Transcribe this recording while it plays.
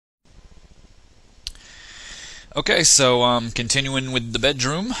Okay, so continuing with the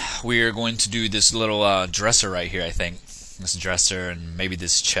bedroom, we are going to do this little dresser right here. I think this dresser and maybe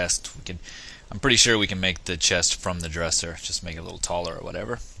this chest. We can. I'm pretty sure we can make the chest from the dresser. Just make it a little taller or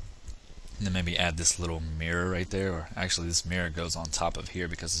whatever. And then maybe add this little mirror right there. Or actually, this mirror goes on top of here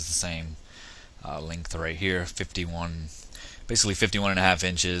because it's the same length right here. 51, basically 51 and a half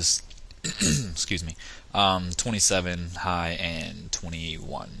inches. Excuse me. 27 high and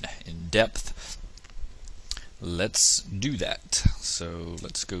 21 in depth. Let's do that. So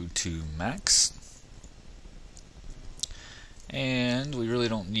let's go to max. And we really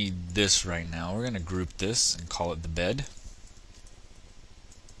don't need this right now. We're going to group this and call it the bed.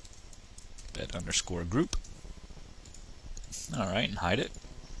 Bed underscore group. Alright, and hide it.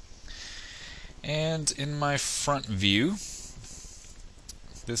 And in my front view,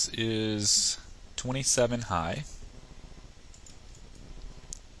 this is 27 high.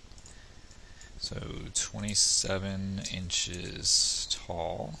 So 27 inches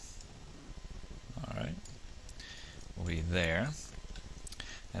tall. Alright. Will be there.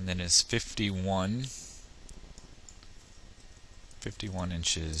 And then it's 51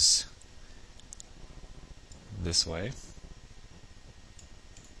 inches this way.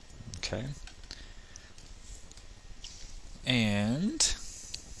 Okay. And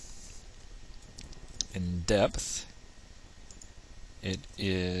in depth, it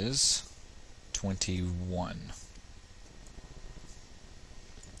is 21.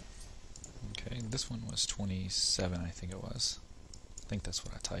 Okay, this one was 27, I think it was. I think that's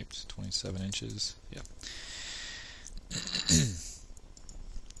what I typed. 27 inches. Yep.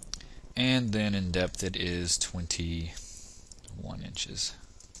 And then in depth, it is 21 inches.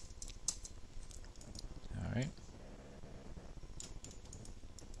 All right.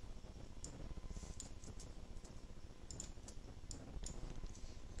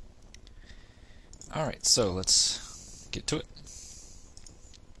 Alright, so let's get to it.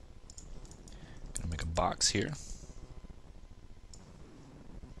 Gonna make a box here.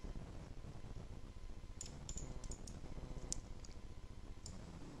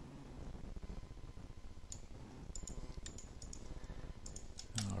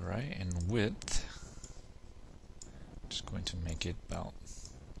 Alright, and width, just going to make it about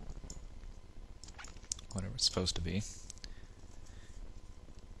whatever it's supposed to be.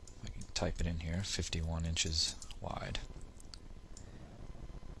 Type it in here, 51 inches wide.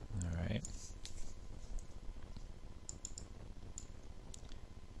 Alright.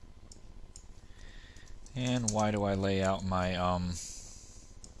 And why do I lay out my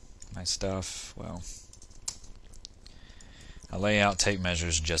my stuff? Well, I lay out tape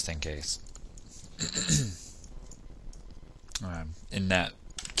measures just in case. In that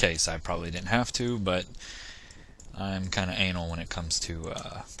case, I probably didn't have to, but I'm kind of anal when it comes to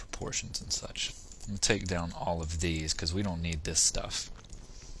proportions and such. I'm going to take down all of these because we don't need this stuff.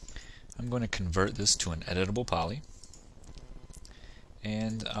 I'm going to convert this to an editable poly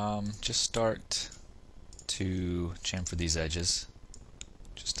and just start to chamfer these edges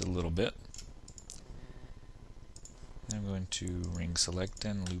just a little bit. I'm going to ring select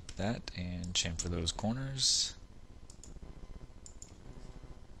and loop that and chamfer those corners.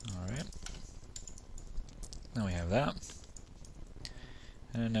 Alright. Now we have that.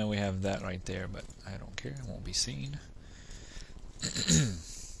 And now we have that right there, but I don't care, it won't be seen.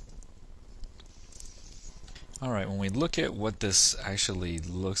 Alright, when we look at what this actually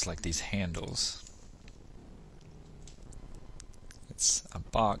looks like, these handles, it's a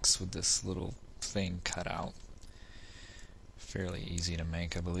box with this little thing cut out. Fairly easy to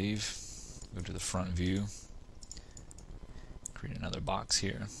make, I believe. Go to the front view, create another box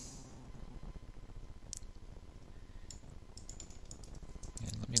here.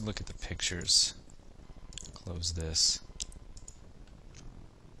 And let me look at the pictures. Close this.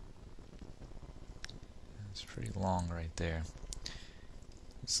 It's pretty long right there.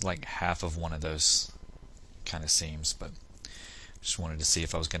 It's like half of one of those kind of seams, but just wanted to see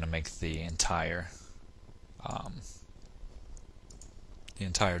if I was going to make the entire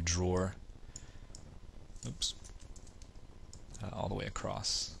drawer, oops, all the way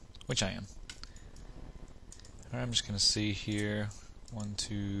across, which I am. Alright, I'm just going to see here, 1,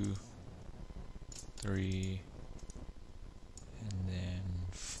 2, 3, and then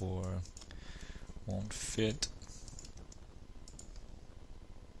 4 won't fit.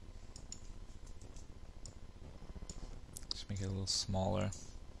 Just make it a little smaller.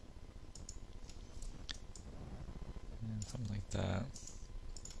 And something like that.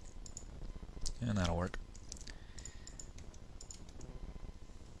 And that'll work.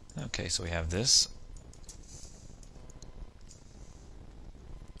 Okay, so we have this.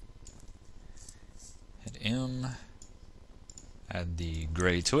 It M, add the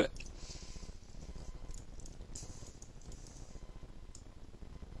gray to it.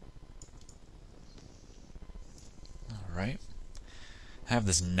 Alright. I have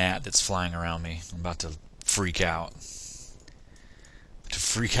this gnat that's flying around me. I'm about to freak out.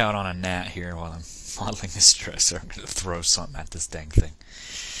 On a gnat here while I'm modeling this dresser. I'm going to throw something at this dang thing.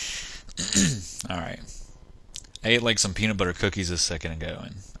 Alright. I ate like some peanut butter cookies a second ago,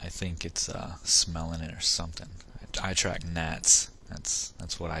 and I think it's smelling it or something. I attract gnats.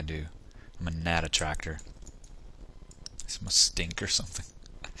 That's what I do. I'm a gnat attractor. This must stink or something.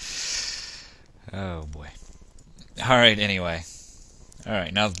 Oh boy. Alright, anyway.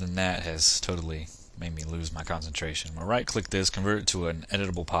 Alright, now that the gnat has totally made me lose my concentration, I'm going to right click this, convert it to an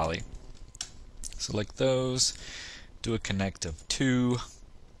editable poly. Select those, do a connect of 2,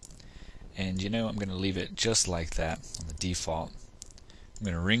 and I'm going to leave it just like that on the default. I'm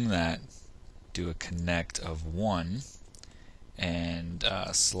going to ring that, do a connect of 1, and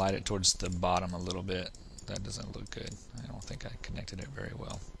slide it towards the bottom a little bit. That doesn't look good. I don't think I connected it very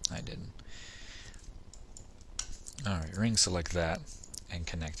well. I didn't. Alright, ring select that and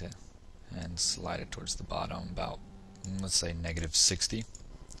connect it and slide it towards the bottom about, let's say, -60.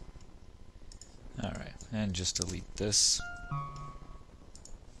 Alright, and just delete this.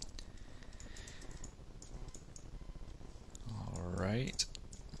 Alright.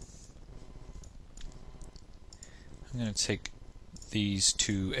 I'm going to take these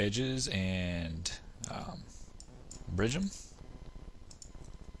two edges and bridge them.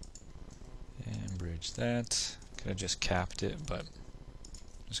 And bridge that. Could have just capped it, but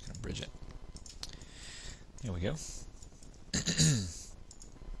I'm just going to bridge it. There we go.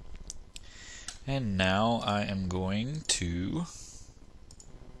 And now I am going to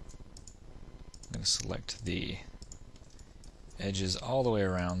select the edges all the way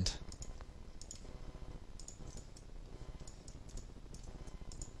around.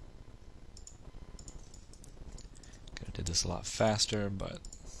 Could have did this a lot faster, but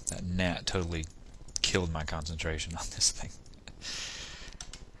that gnat totally killed my concentration on this thing.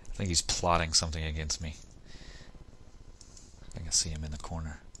 I think he's plotting something against me. I can see him in the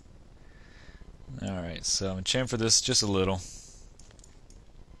corner. Alright, so I'm going to chamfer this just a little.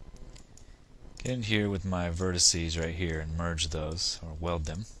 Get in here with my vertices right here and merge those, or weld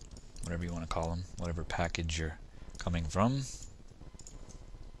them, whatever you want to call them, whatever package you're coming from.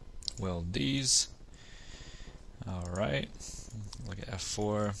 Weld these. Alright, look at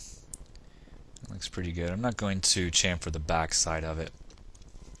F4. It looks pretty good. I'm not going to chamfer the back side of it.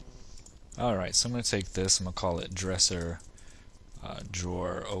 Alright, so I'm going to take this, I'm going to call it dresser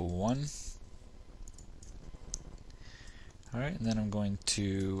drawer 01. Alright, and then I'm going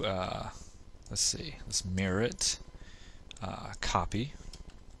to, let's mirror it, copy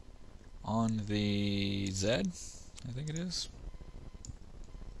on the Z, I think it is,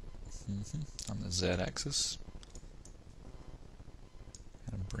 on the Z axis,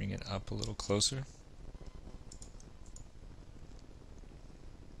 and bring it up a little closer.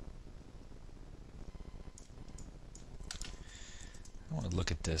 I want to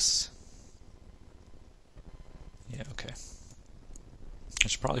look at this. Yeah, okay. I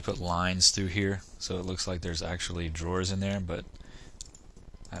should probably put lines through here so it looks like there's actually drawers in there, but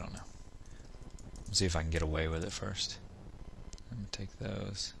I don't know. Let's see if I can get away with it first. I'm going to take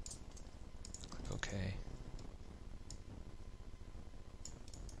those. Click OK.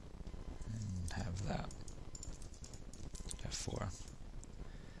 And have that. F4.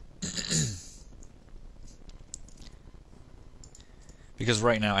 Because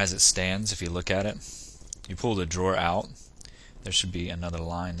right now, as it stands, if you look at it, you pull the drawer out, there should be another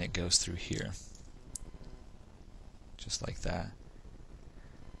line that goes through here. Just like that.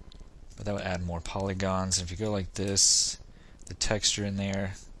 But that would add more polygons. And if you go like this, the texture in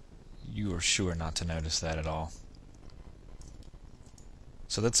there, you are sure not to notice that at all.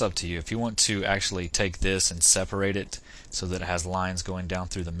 So that's up to you. If you want to actually take this and separate it so that it has lines going down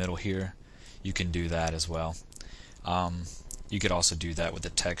through the middle here, you can do that as well. You could also do that with the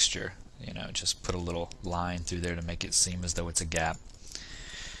texture. Just put a little line through there to make it seem as though it's a gap.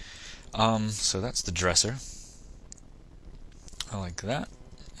 So that's the dresser. I like that.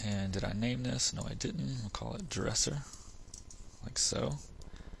 And did I name this? No, I didn't. I'll call it dresser, like so.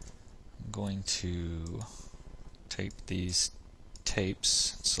 I'm going to tape these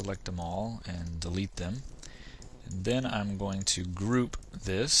tapes, select them all, and delete them. And then I'm going to group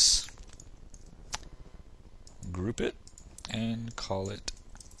this, group it, and call it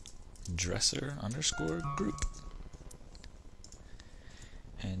dresser underscore group.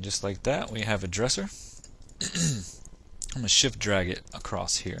 And just like that, we have a dresser. I'm going to shift drag it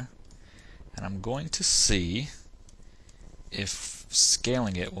across here, and I'm going to see if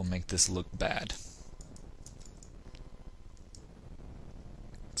scaling it will make this look bad.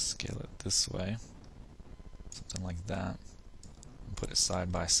 Scale it this way, something like that, and put it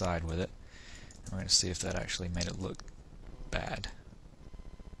side by side with it. And we're going to see if that actually made it look bad.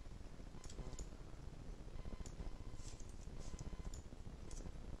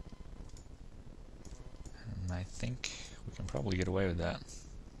 And I think we can probably get away with that.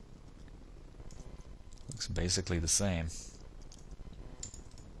 Looks basically the same.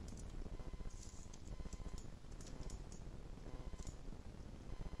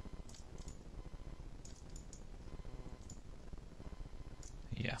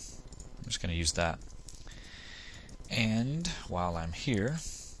 Yeah, I'm just going to use that. And while I'm here,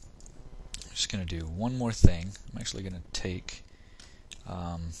 I'm just going to do one more thing. I'm actually going to take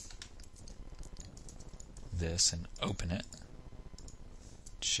this and open it.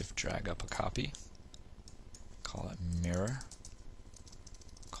 Shift drag up a copy. Call it mirror.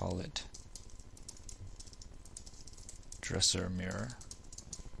 Call it dresser mirror.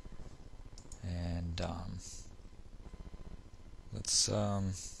 And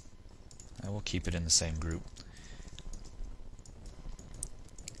I will keep it in the same group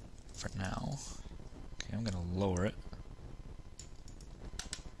for now. Okay, I'm going to lower it.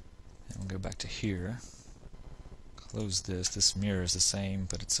 And we'll go back to here. Close this. This mirror is the same,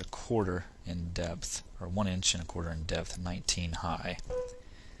 but it's a quarter in depth, or 1 inch and a quarter in depth, 19 high.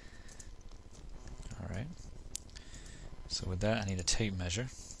 Alright. So with that, I need a tape measure.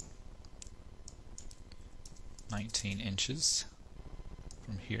 19 inches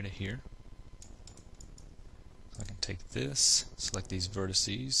from here to here. So I can take this, select these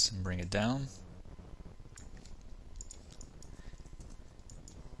vertices, and bring it down.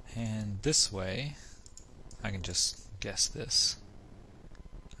 And this way, I can just guess this.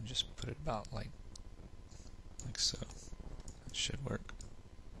 And just put it about like so. That should work.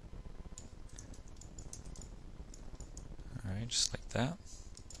 Alright, just like that.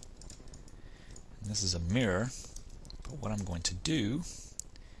 And this is a mirror, but what I'm going to do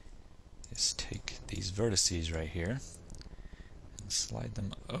is take these vertices right here and slide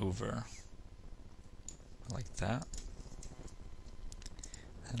them over like that.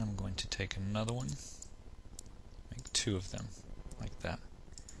 And I'm going to take another one, make 2 of them like that.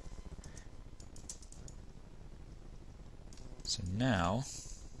 So now,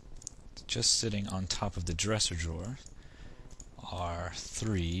 just sitting on top of the dresser drawer are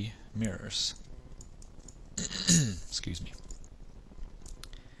 3 mirrors. Excuse me.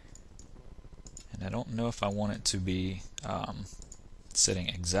 And I don't know if I want it to be sitting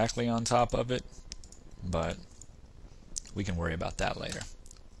exactly on top of it, but we can worry about that later.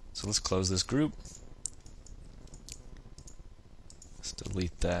 So let's close this group. Let's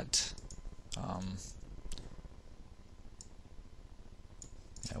delete that.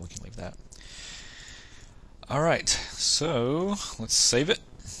 Yeah, we can leave that. Alright, so let's save it.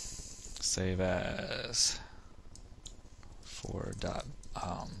 Save as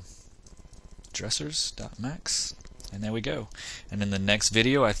dressers.max, and there we go. And in the next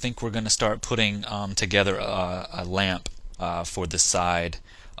video, I think we're going to start putting together a lamp for the side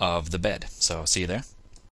of the bed. So see you there.